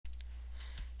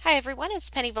Hi everyone,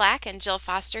 it's Penny Black and Jill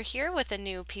Foster here with a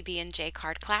new PB&J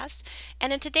card class.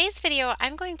 And in today's video,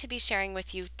 I'm going to be sharing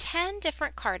with you 10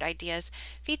 different card ideas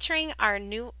featuring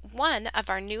one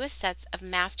of our newest sets of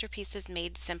masterpieces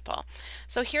made simple.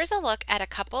 So here's a look at a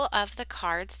couple of the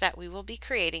cards that we will be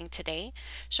creating today,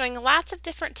 showing lots of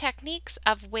different techniques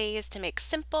of ways to make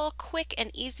simple, quick, and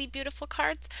easy, beautiful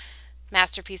cards.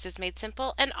 Masterpieces made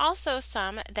simple, and also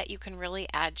some that you can really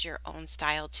add your own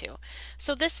style to.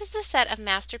 So this is the set of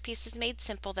masterpieces made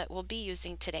simple that we'll be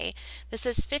using today. This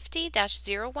is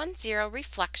 50-010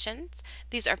 reflections.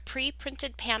 These are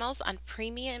pre-printed panels on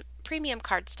premium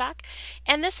cardstock,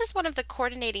 and this is one of the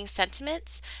coordinating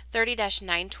sentiments,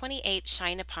 30-928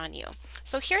 shine upon you.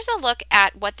 So here's a look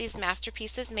at what these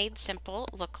masterpieces made simple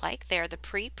look like. They're the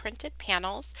pre-printed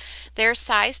panels. They're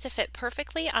sized to fit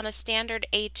perfectly on a standard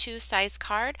A2 size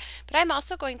card, but I'm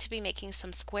also going to be making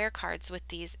some square cards with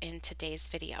these in today's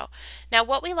video. Now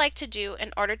what we like to do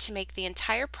in order to make the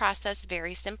entire process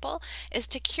very simple is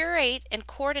to curate and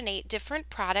coordinate different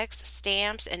products,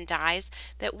 stamps, and dies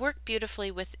that work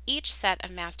beautifully with each set of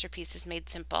masterpieces made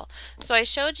simple. So I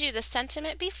showed you the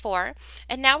sentiment before,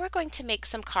 and now we're going to make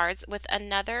some cards with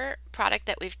another product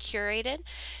that we've curated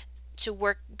to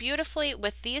work beautifully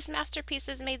with these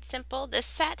masterpieces made simple, this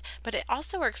set, but it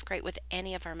also works great with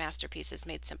any of our masterpieces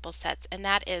made simple sets, and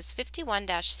that is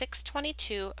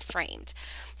 51-622 framed.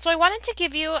 So I wanted to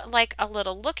give you like a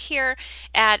little look here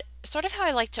at sort of how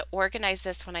I like to organize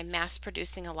this when I'm mass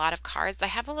producing a lot of cards. I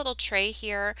have a little tray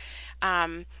here.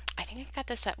 I think I got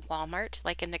this at Walmart,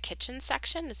 like in the kitchen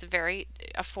section. It's very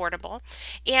affordable.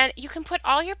 And you can put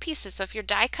all your pieces. So if you're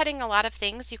die cutting a lot of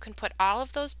things, you can put all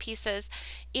of those pieces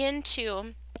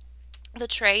into the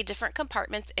tray, different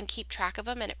compartments, and keep track of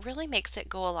them, and it really makes it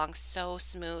go along so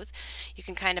smooth. You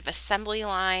can kind of assembly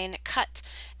line, cut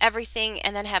everything,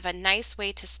 and then have a nice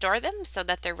way to store them so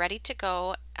that they're ready to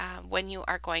go when you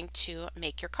are going to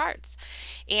make your cards.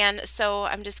 And so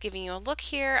I'm just giving you a look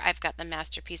here. I've got the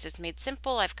masterpieces made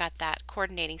simple, I've got that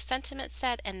coordinating sentiment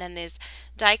set, and then these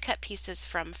die cut pieces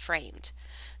from framed.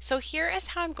 So here is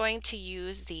how I'm going to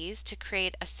use these to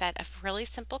create a set of really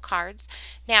simple cards.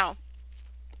 Now,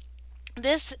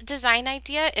 this design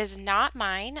idea is not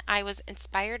mine. I was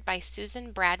inspired by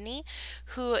Susan Bradney,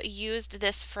 who used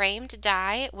this framed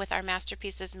die with our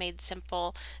masterpieces made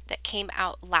simple that came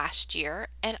out last year,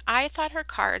 and I thought her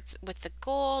cards with the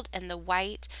gold and the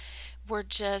white were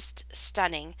just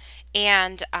stunning.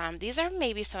 And these are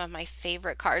maybe some of my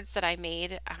favorite cards that I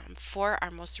made for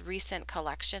our most recent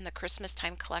collection, the Christmas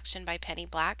time collection by Penny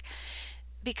Black,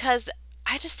 because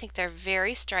I just think they're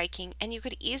very striking, and you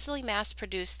could easily mass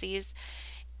produce these.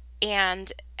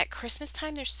 And at Christmas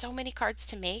time, there's so many cards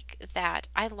to make that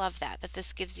I love that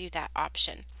this gives you that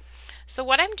option. So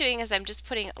what I'm doing is I'm just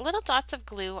putting little dots of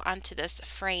glue onto this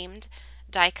framed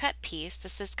die cut piece.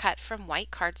 This is cut from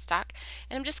white cardstock,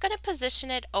 and I'm just going to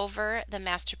position it over the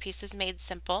masterpieces made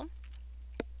simple.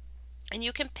 And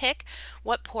you can pick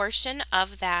what portion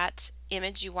of that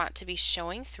image you want to be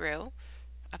showing through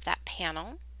of that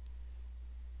panel.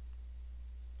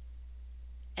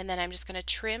 And then I'm just going to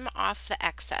trim off the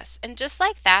excess. And just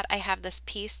like that, I have this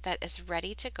piece that is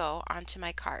ready to go onto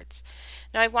my cards.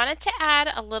 Now I wanted to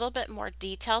add a little bit more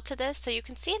detail to this. So you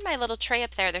can see in my little tray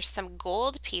up there's some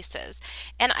gold pieces.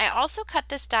 And I also cut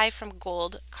this die from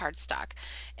gold cardstock.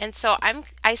 And so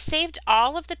I saved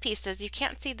all of the pieces. You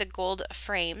can't see the gold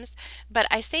frames, but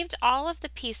I saved all of the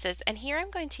pieces. And here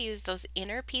I'm going to use those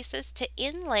inner pieces to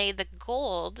inlay the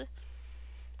gold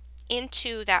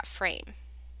into that frame.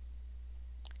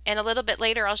 And a little bit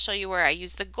later I'll show you where I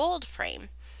use the gold frame.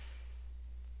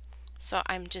 So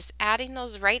I'm just adding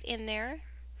those right in there.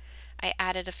 I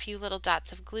added a few little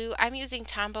dots of glue. I'm using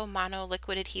Tombow Mono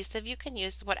Liquid Adhesive. You can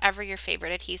use whatever your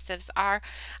favorite adhesives are.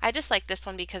 I just like this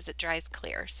one because it dries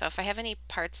clear. So if I have any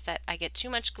parts that I get too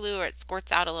much glue or it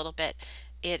squirts out a little bit,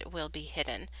 it will be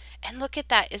hidden. And look at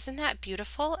that. Isn't that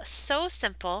beautiful? So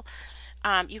simple.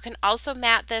 You can also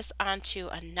mat this onto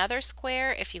another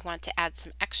square if you want to add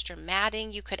some extra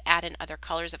matting. You could add in other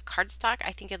colors of cardstock.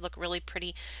 I think it'd look really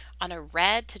pretty on a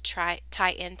red to tie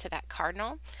into that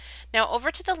cardinal. Now over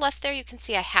to the left there, you can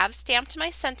see I have stamped my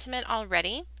sentiment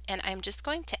already, and I'm just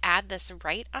going to add this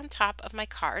right on top of my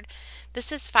card.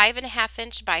 This is 5.5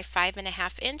 inch by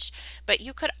 5.5 inch, but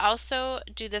you could also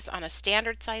do this on a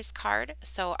standard size card.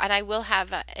 And I will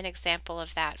have an example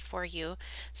of that for you,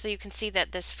 so you can see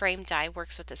that this frame die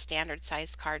works with a standard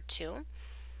size card too.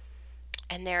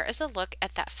 And there is a look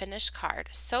at that finished card.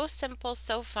 So simple,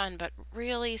 so fun, but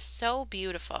really so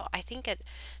beautiful. I think it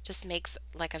just makes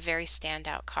like a very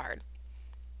standout card.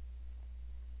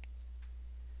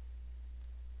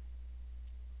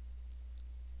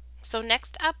 So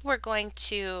next up we're going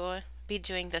to be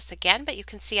doing this again, but you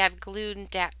can see I've glued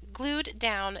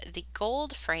down the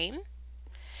gold frame,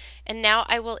 and now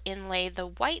I will inlay the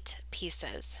white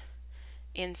pieces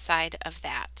inside of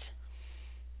that.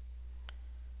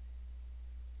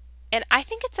 And I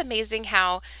think it's amazing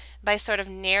how by sort of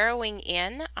narrowing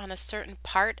in on a certain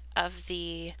part of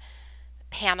the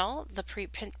panel, the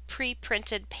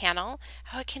pre-printed panel,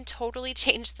 how it can totally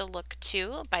change the look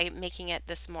too by making it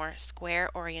this more square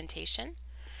orientation.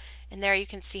 And there you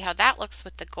can see how that looks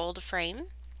with the gold frame.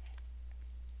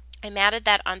 I matted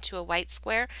that onto a white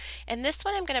square, and this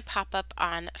one I'm going to pop up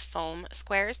on foam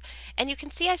squares, and you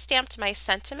can see I stamped my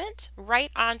sentiment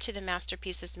right onto the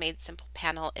Masterpieces Made Simple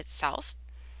panel itself.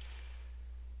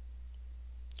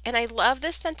 And I love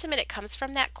this sentiment. It comes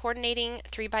from that coordinating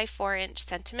 3x4 inch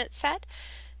sentiment set.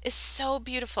 It's so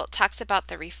beautiful. It talks about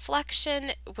the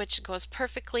reflection, which goes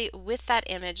perfectly with that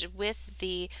image, with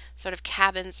the sort of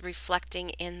cabins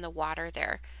reflecting in the water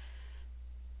there.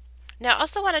 Now I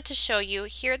also wanted to show you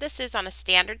here, this is on a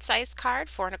standard size card,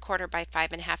 4 1/4 by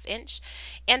 5 1/2 inch,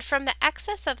 and from the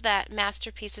excess of that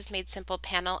Masterpieces Made Simple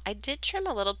panel I did trim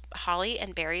a little holly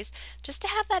and berries just to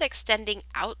have that extending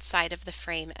outside of the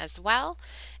frame as well,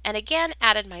 and again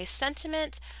added my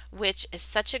sentiment, which is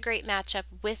such a great matchup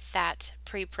with that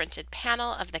pre-printed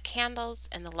panel of the candles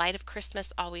and the light of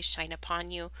Christmas always shine upon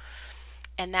you,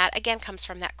 and that again comes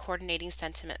from that coordinating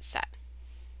sentiment set.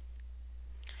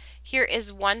 Here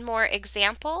is one more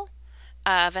example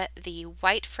of the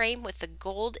white frame with the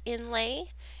gold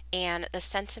inlay and the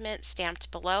sentiment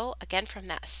stamped below, again from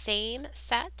that same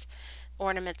set.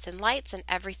 Ornaments and lights and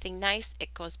everything nice.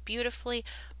 It goes beautifully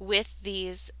with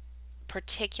these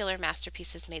particular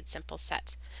Masterpieces Made Simple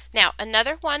set. Now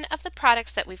another one of the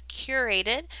products that we've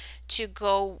curated to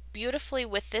go beautifully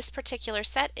with this particular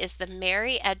set is the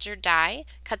Mary Edger die.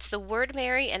 Cuts the word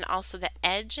Mary and also the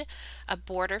edge, a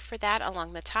border for that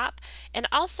along the top, and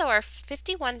also our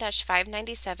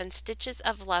 51-597 Stitches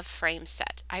of Love frame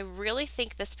set. I really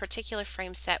think this particular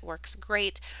frame set works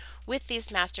great with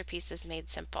these Masterpieces Made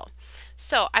Simple.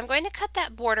 So I'm going to cut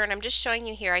that border, and I'm just showing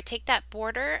you here. I take that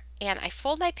border and I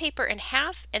fold my paper in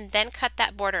half and then cut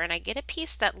that border, and I get a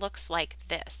piece that looks like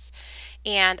this.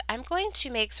 And I'm going to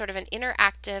make sort of an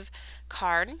interactive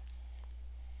card.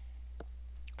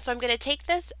 So I'm going to take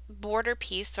this border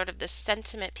piece, sort of this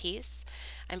sentiment piece,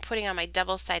 I'm putting on my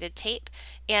double-sided tape,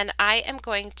 and I am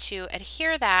going to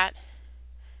adhere that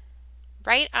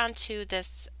right onto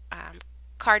this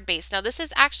card base. Now this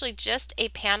is actually just a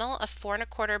panel of 4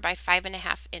 1/4 by 5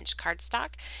 1/2 inch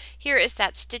cardstock. Here is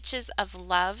that Stitches of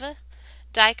Love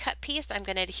die cut piece. I'm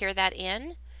going to adhere that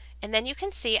in, and then you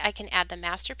can see I can add the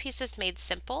Masterpieces Made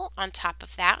Simple on top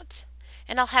of that,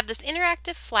 and I'll have this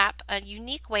interactive flap, a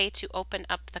unique way to open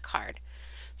up the card.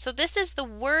 So this is the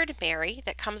word Mary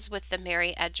that comes with the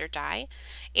Mary Edger die,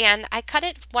 and I cut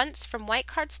it once from white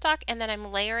cardstock, and then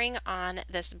I'm layering on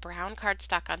this brown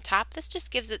cardstock on top. This just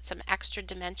gives it some extra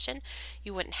dimension.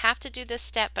 You wouldn't have to do this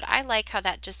step, but I like how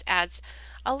that just adds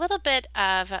a little bit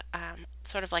of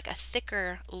sort of like a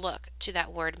thicker look to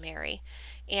that word Mary.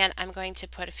 And I'm going to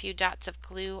put a few dots of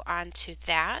glue onto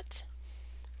that,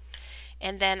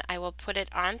 and then I will put it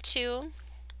onto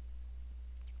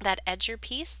that edger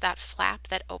piece, that flap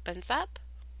that opens up,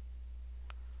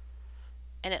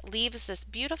 and it leaves this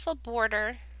beautiful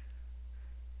border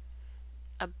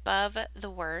above the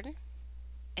word,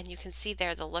 and you can see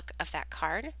there the look of that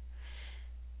card.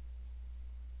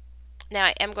 Now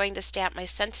I am going to stamp my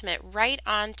sentiment right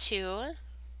onto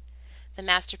the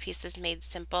Masterpieces Made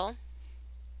Simple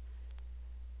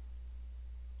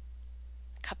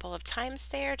a couple of times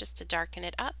there just to darken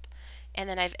it up. And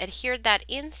then I've adhered that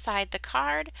inside the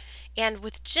card, and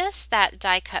with just that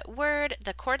die cut word,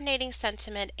 the coordinating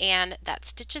sentiment, and that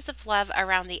Stitches of Love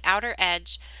around the outer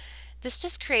edge, this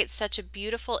just creates such a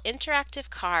beautiful interactive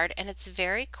card, and it's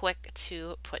very quick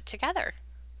to put together.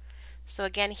 So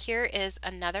again, here is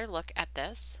another look at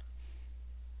this.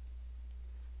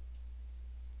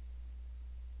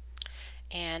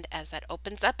 And as that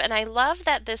opens up, and I love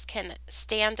that this can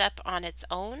stand up on its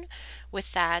own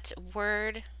with that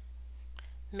word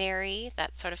Mary,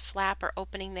 that sort of flap or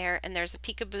opening there, and there's a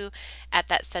peekaboo at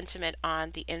that sentiment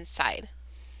on the inside.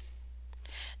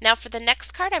 Now for the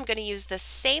next card, I'm going to use the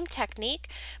same technique,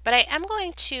 but I am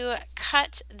going to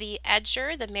cut the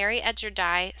edger, the Mary Edger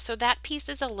die, so that piece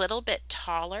is a little bit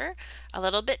taller, a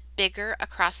little bit bigger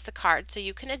across the card, so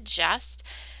you can adjust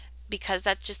because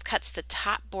that just cuts the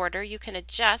top border. You can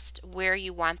adjust where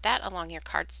you want that along your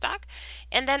cardstock.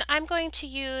 And then I'm going to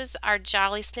use our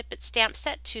Jolly Snippet stamp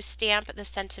set to stamp the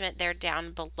sentiment there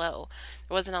down below.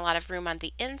 There wasn't a lot of room on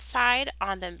the inside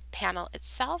on the panel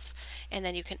itself. And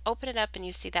then you can open it up and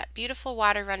you see that beautiful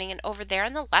water running, and over there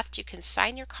on the left you can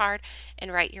sign your card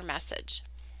and write your message.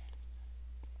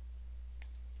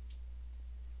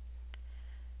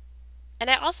 And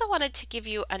I also wanted to give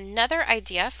you another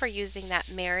idea for using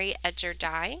that Mary Edger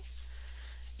die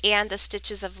and the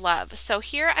Stitches of Love. So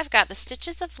here I've got the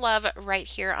Stitches of Love right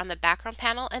here on the background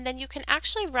panel, and then you can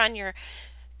actually run your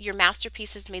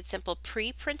Masterpieces Made Simple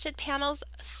pre-printed panels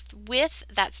with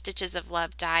that Stitches of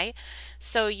Love die.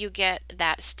 So you get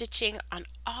that stitching on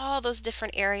all those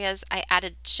different areas. I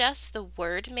added just the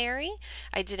word Mary.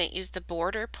 I didn't use the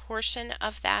border portion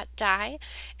of that die,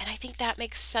 and I think that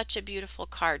makes such a beautiful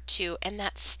card too. And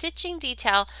that stitching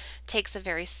detail takes a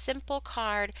very simple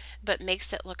card but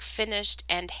makes it look finished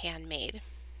and handmade.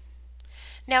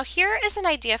 Now here is an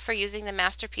idea for using the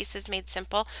Masterpieces Made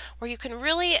Simple where you can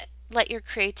really let your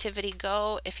creativity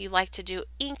go. If you like to do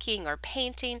inking or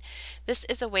painting, this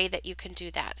is a way that you can do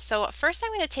that. So first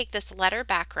I'm going to take this letter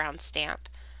background stamp,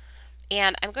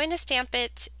 and I'm going to stamp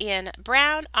it in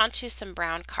brown onto some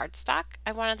brown cardstock.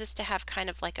 I wanted this to have kind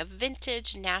of like a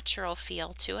vintage natural feel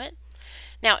to it.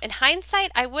 Now in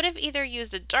hindsight, I would have either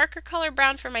used a darker color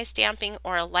brown for my stamping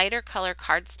or a lighter color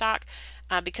cardstock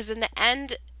because in the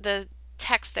end the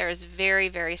text there is very,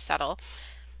 very subtle,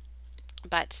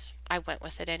 but I went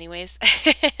with it anyways.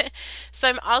 So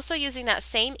I'm also using that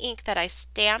same ink that I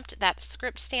stamped that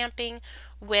script stamping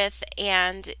with,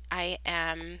 and I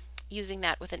am using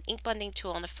that with an ink blending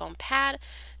tool and a foam pad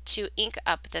to ink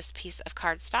up this piece of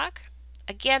cardstock.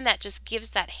 Again, that just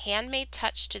gives that handmade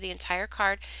touch to the entire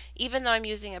card. Even though I'm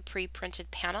using a pre-printed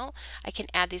panel, I can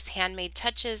add these handmade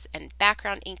touches and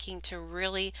background inking to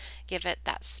really give it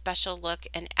that special look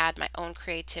and add my own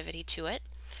creativity to it.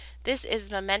 This is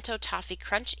Memento Toffee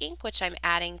Crunch ink, which I'm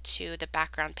adding to the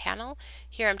background panel.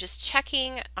 Here I'm just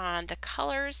checking on the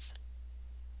colors.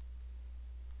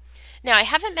 Now I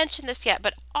haven't mentioned this yet,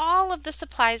 but all of the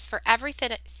supplies for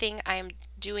everything I am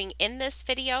doing in this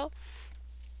video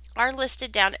are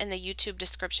listed down in the YouTube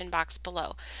description box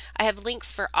below. I have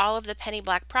links for all of the Penny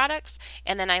Black products,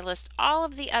 and then I list all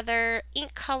of the other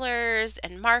ink colors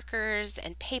and markers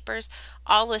and papers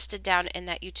all listed down in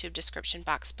that YouTube description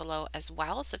box below as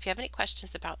well. So if you have any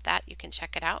questions about that, you can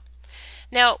check it out.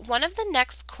 Now, one of the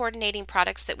next coordinating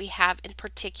products that we have in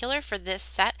particular for this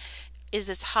set is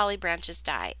this Holly Branches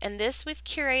die, and this we've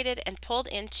curated and pulled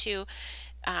into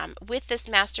with this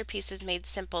Masterpieces Made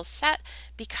Simple set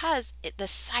because the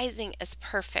sizing is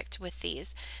perfect with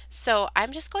these. So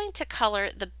I'm just going to color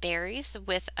the berries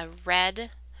with a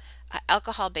red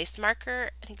alcohol-based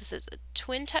marker. I think this is a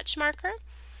Twin Touch marker.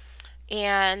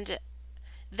 And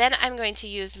then I'm going to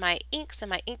use my inks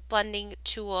and my ink blending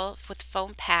tool with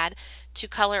foam pad to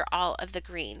color all of the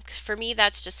green. For me,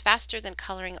 that's just faster than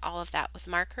coloring all of that with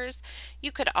markers.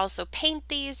 You could also paint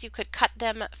these. You could cut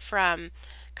them from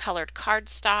colored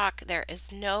cardstock. There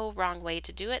is no wrong way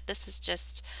to do it. This is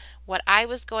just what I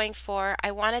was going for.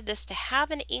 I wanted this to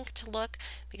have an inked look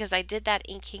because I did that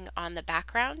inking on the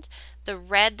background. The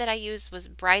red that I used was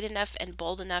bright enough and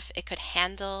bold enough it could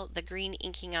handle the green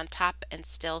inking on top and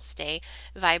still stay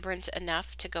vibrant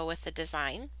enough to go with the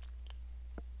design.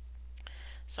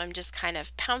 So I'm just kind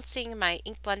of pouncing my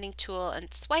ink blending tool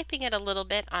and swiping it a little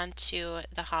bit onto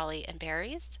the holly and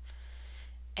berries.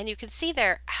 And you can see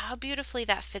there how beautifully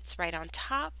that fits right on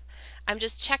top. I'm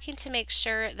just checking to make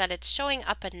sure that it's showing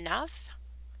up enough.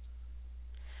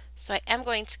 So I am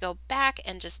going to go back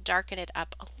and just darken it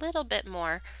up a little bit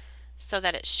more so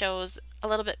that it shows a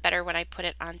little bit better when I put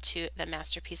it onto the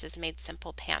Masterpieces Made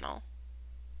Simple panel.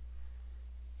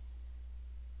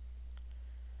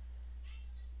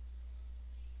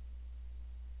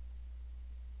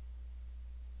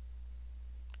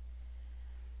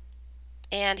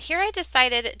 And here I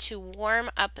decided to warm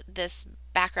up this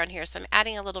background here, so I'm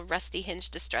adding a little rusty Hinge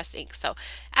Distress ink. So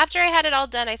after I had it all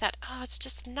done, I thought, oh, it's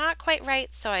just not quite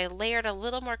right, so I layered a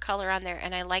little more color on there,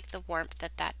 and I like the warmth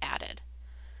that that added.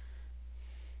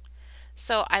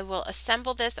 So I will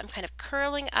assemble this. I'm kind of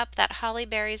curling up that Holly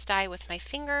Berries die with my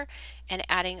finger and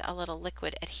adding a little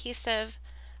liquid adhesive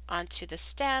onto the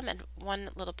stem and one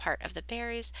little part of the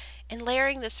berries, and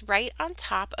layering this right on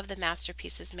top of the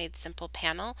Masterpieces Made Simple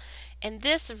panel. And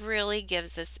this really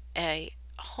gives us a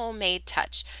homemade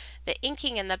touch. The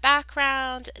inking in the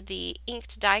background, the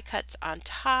inked die cuts on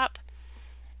top.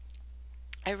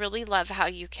 I really love how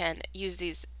you can use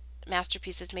these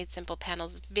Masterpieces Made Simple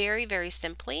panels very, very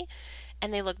simply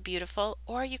and they look beautiful,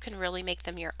 or you can really make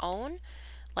them your own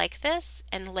like this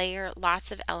and layer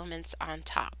lots of elements on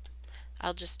top.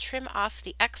 I'll just trim off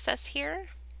the excess here.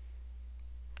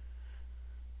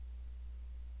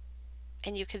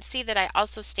 And you can see that I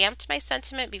also stamped my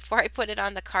sentiment before I put it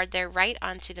on the card there, right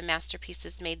onto the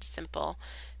Masterpieces Made Simple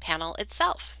panel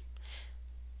itself.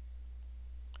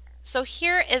 So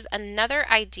here is another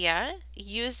idea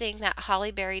using that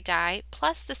holly berry die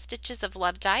plus the Stitches of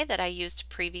Love die that I used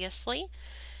previously.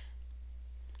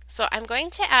 So I'm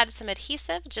going to add some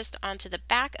adhesive just onto the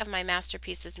back of my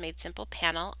Masterpieces Made Simple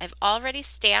panel. I've already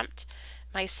stamped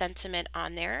my sentiment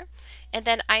on there, and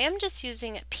then I am just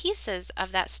using pieces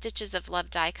of that Stitches of Love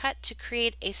die cut to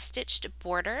create a stitched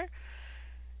border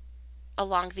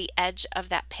along the edge of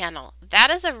that panel. That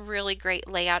is a really great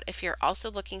layout if you're also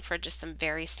looking for just some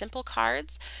very simple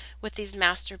cards with these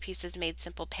Masterpieces Made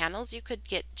Simple panels. You could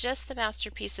get just the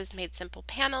Masterpieces Made Simple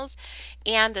panels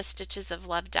and the Stitches of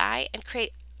Love die and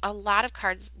create a lot of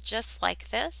cards just like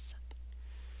this.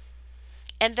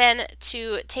 And then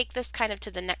to take this kind of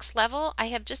to the next level, I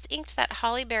have just inked that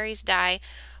Holly Berries die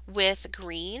with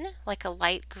green, like a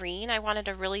light green. I wanted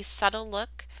a really subtle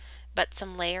look, but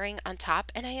some layering on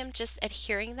top, and I am just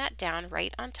adhering that down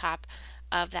right on top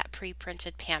of that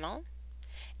pre-printed panel.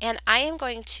 And I am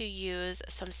going to use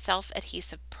some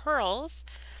self-adhesive pearls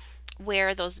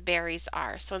where those berries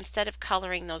are. So instead of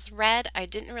coloring those red, I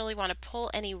didn't really want to pull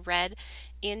any red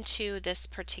into this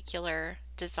particular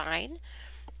design.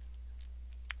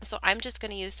 So I'm just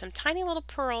going to use some tiny little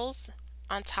pearls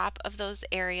on top of those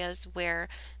areas where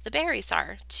the berries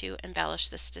are to embellish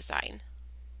this design.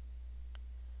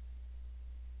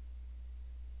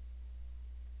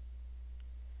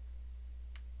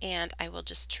 And I will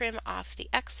just trim off the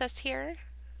excess here.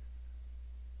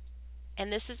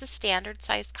 And this is a standard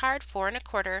size card, 4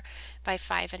 1/4 by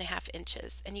 5 1/2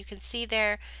 inches. And you can see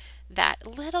there that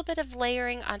little bit of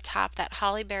layering on top, that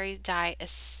holly berry die is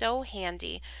so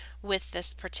handy with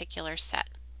this particular set.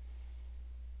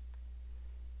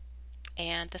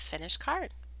 And the finished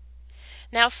card.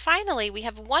 Now finally we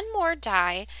have one more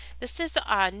die. This is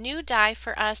a new die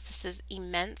for us. This is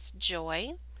Immense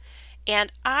Joy.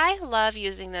 And I love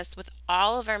using this with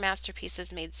all of our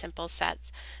Masterpieces Made Simple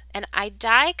sets. And I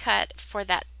die cut for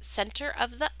that center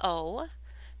of the O,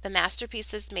 the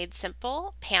Masterpieces Made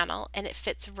Simple panel, and it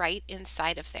fits right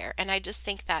inside of there. And I just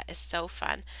think that is so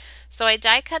fun. So I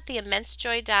die cut the Immense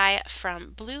Joy die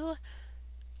from blue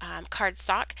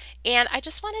cardstock, and I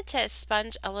just wanted to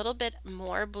sponge a little bit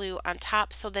more blue on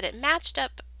top so that it matched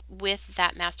up with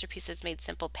that Masterpieces Made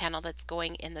Simple panel that's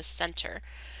going in the center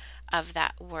of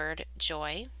that word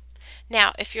joy.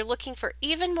 Now, if you're looking for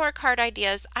even more card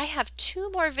ideas, I have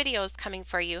 2 more videos coming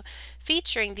for you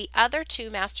featuring the other 2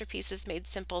 Masterpieces Made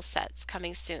Simple sets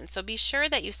coming soon. So be sure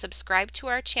that you subscribe to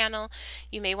our channel.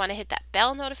 You may want to hit that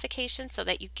bell notification so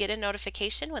that you get a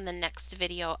notification when the next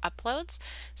video uploads.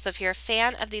 So if you're a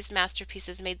fan of these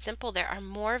Masterpieces Made Simple, there are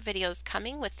more videos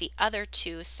coming with the other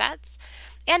 2 sets.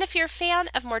 And if you're a fan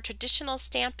of more traditional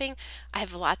stamping, I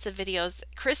have lots of videos,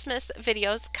 Christmas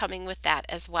videos coming with that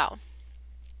as well.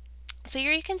 So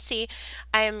here you can see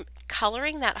I am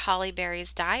coloring that Holly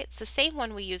Berries die. It's the same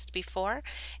one we used before,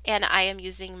 and I am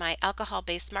using my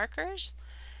alcohol-based markers,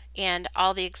 and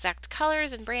all the exact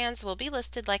colors and brands will be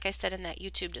listed, like I said, in that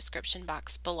YouTube description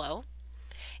box below.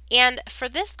 And for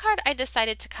this card I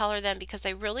decided to color them because I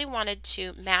really wanted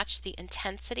to match the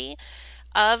intensity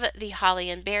of the holly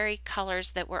and berry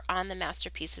colors that were on the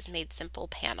Masterpieces Made Simple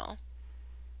panel.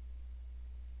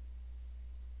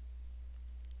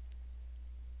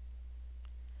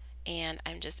 And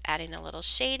I'm just adding a little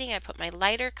shading. I put my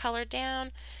lighter color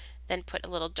down, then put a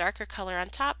little darker color on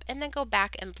top, and then go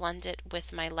back and blend it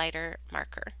with my lighter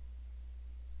marker.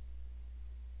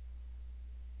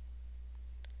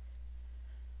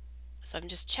 So I'm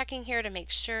just checking here to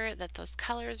make sure that those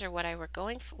colors are what I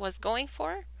was going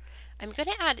for. I'm going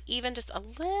to add even just a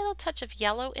little touch of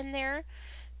yellow in there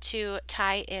to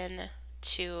tie in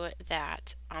to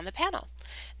that on the panel.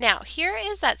 Now here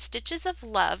is that Stitches of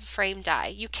Love frame die.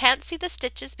 You can't see the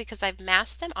stitches because I've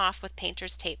masked them off with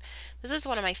painter's tape. This is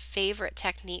one of my favorite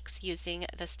techniques, using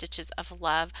the Stitches of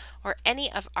Love or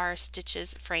any of our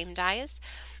Stitches frame dies.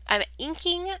 I'm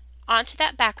inking onto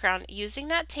that background using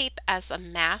that tape as a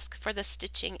mask for the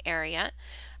stitching area.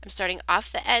 I'm starting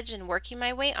off the edge and working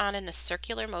my way on in a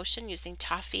circular motion using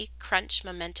Toffee Crunch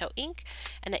Memento ink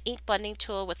and an ink blending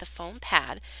tool with a foam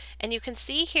pad. And you can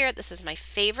see here, this is my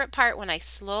favorite part, when I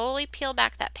slowly peel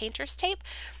back that painter's tape,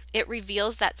 it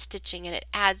reveals that stitching and it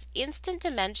adds instant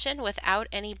dimension without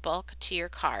any bulk to your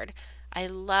card. I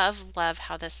love, love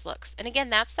how this looks. And again,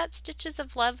 that's that Stitches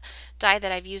of Love die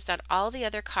that I've used on all the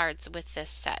other cards with this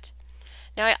set.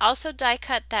 Now I also die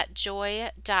cut that Joy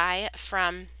die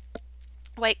from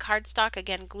white cardstock,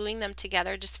 again gluing them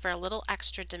together just for a little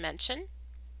extra dimension.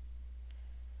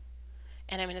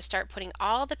 And I'm going to start putting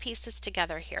all the pieces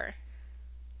together here.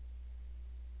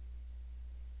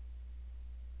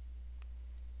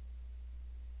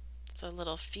 So a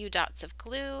little few dots of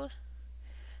glue.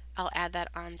 I'll add that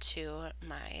onto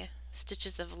my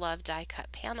Stitches of Love die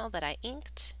cut panel that I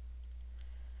inked.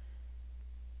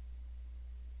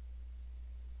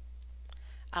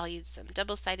 I'll use some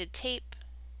double-sided tape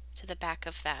to the back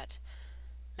of that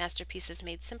Masterpieces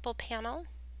Made Simple panel.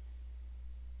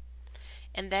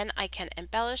 And then I can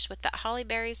embellish with that Holly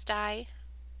Berries die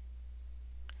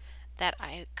that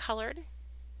I colored.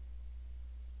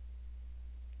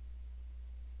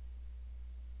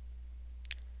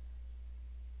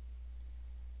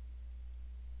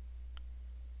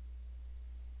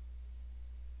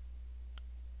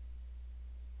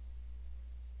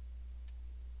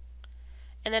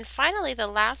 And then finally, the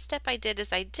last step I did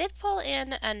is I did pull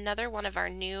in another one of our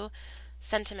new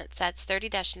sentiment sets,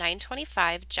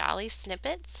 30-925 Jolly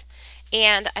Snippets.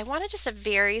 And I wanted just a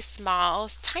very small,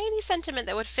 tiny sentiment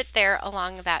that would fit there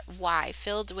along that Y,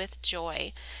 filled with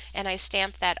joy. And I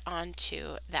stamped that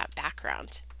onto that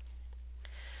background.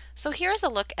 So here's a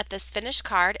look at this finished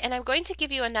card, and I'm going to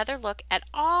give you another look at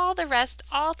all the rest,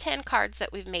 all 10 cards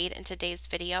that we've made in today's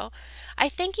video. I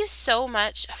thank you so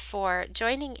much for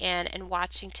joining in and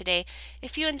watching today.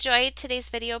 If you enjoyed today's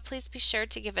video, please be sure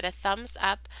to give it a thumbs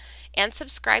up and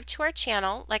subscribe to our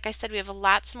channel. Like I said, we have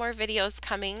lots more videos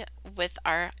coming with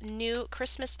our new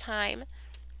Christmas time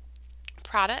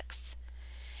products,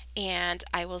 and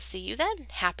I will see you then.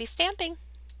 Happy stamping!